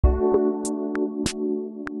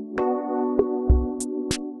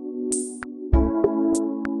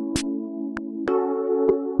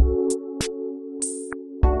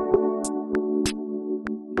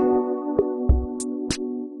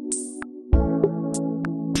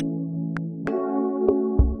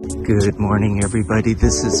Good morning, everybody.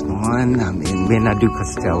 This is Juan. I'm in Viana do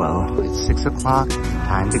Castelo. It's 6 o'clock.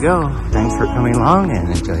 Time to go. Thanks for coming along and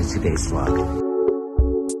enjoy today's vlog.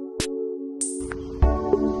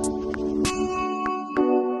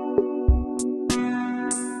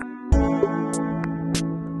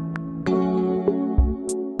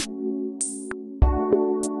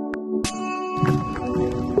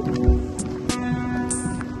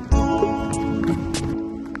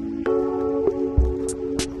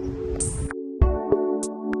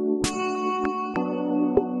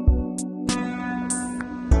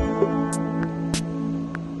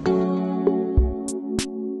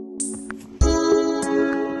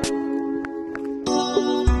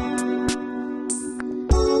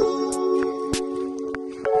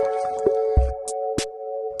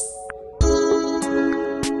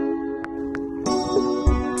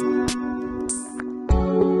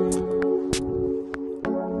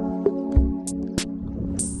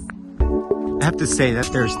 I have to say that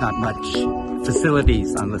there's not much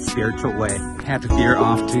facilities on the spiritual way. I have to veer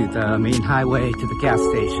off to the main highway to the gas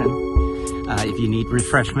station if you need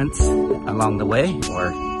refreshments along the way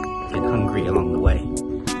or get hungry along the way.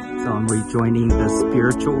 So I'm rejoining the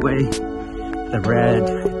spiritual way, the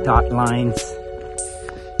red dot lines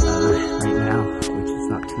right now, which is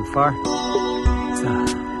not too far.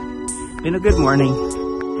 So, been a good morning.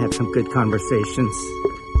 Had some good conversations.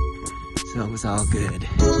 So it was all good.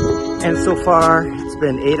 And so far, it's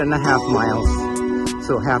been 8.5 miles.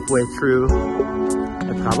 So halfway through,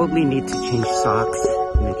 I probably need to change socks.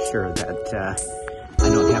 Make sure that I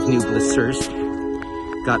don't have new blisters.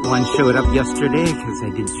 Got one showed up yesterday because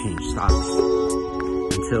I didn't change socks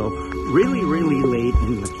until really, really late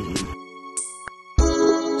in the game.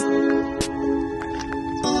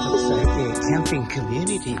 Looks like a camping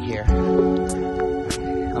community here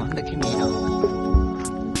on the Camino.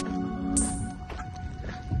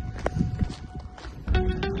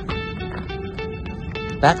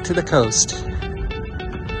 Back to the coast.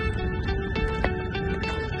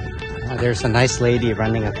 There's a nice lady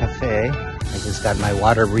running a cafe. I just got my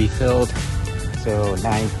water refilled. So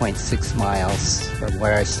 9.6 miles from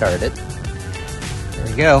where I started. There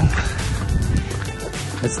we go.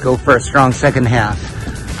 Let's go for a strong second half.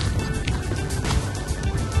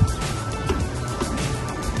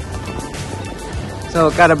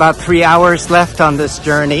 So got about 3 hours left on this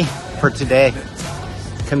journey for today.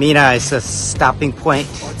 Caminha is a stopping point.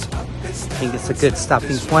 I think it's a good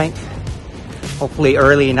stopping point. Hopefully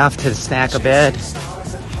early enough to snack a bed.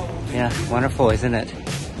 Yeah, wonderful, isn't it?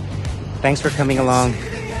 Thanks for coming along.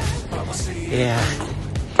 Yeah.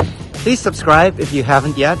 Please subscribe if you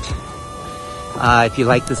haven't yet. If you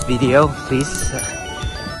like this video, please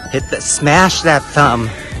smash that thumb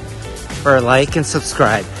for a like and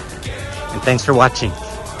subscribe. And thanks for watching.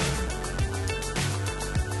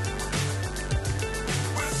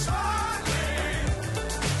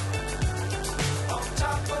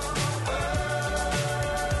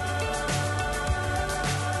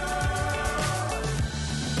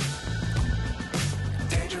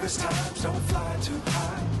 Times don't fly too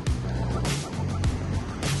high.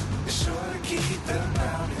 Be sure to keep them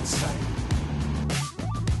out in sight.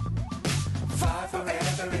 Fly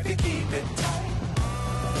forever if you keep it tight.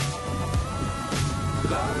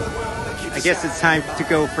 Love the world and keep. I guess it's time to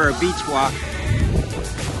go for a beach walk.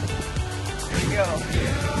 Here we go.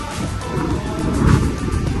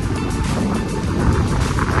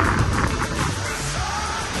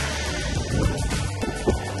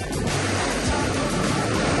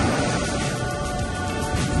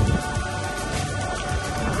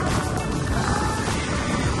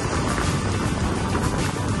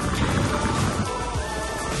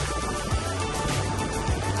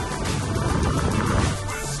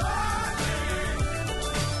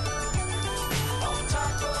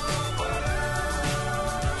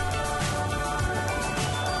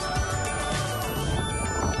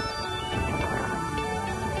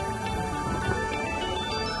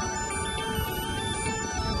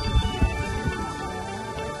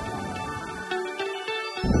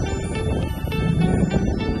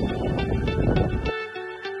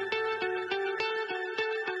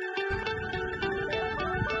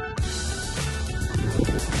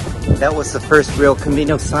 That was the first real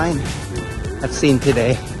Camino sign I've seen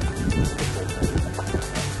today.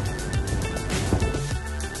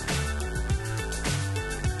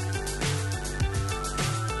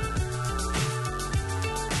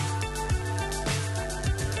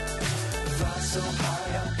 Fly so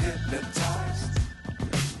high, I'm hypnotized.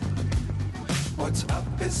 What's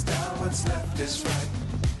up is down, what's left is right.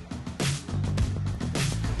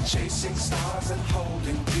 Chasing stars and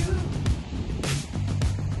holding you.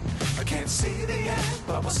 I can't see the end,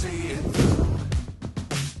 but we'll see it through.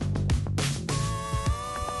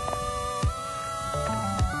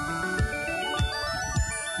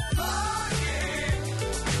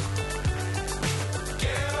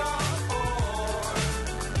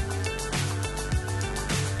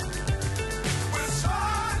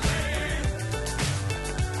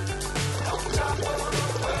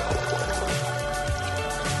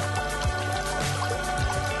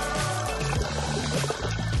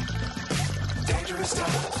 Dangerous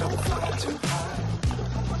times, don't fly too high.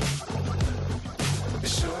 Be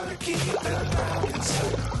sure to keep them round in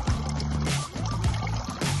sight.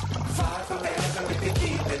 Fly forever if you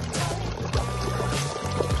keep it tight.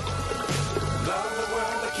 Love the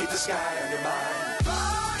world and keep the sky on your mind.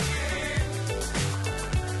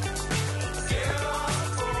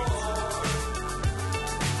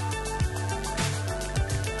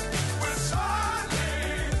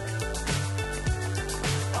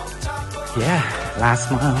 Yeah, last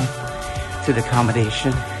mile to the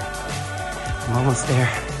accommodation. I'm almost there.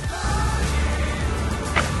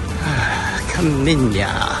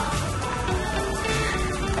 Caminha.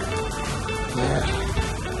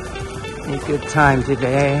 Yeah, a good time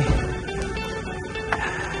today.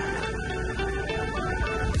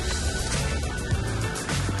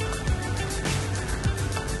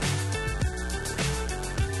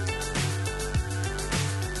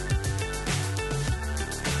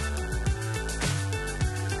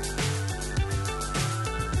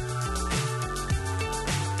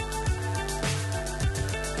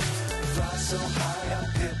 So high, I'm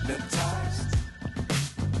hypnotized.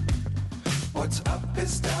 What's up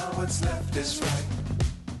is down, what's left is right.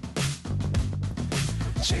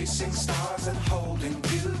 Chasing stars and holding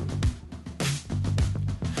you.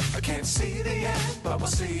 I can't see the end, but we'll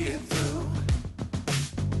see it through.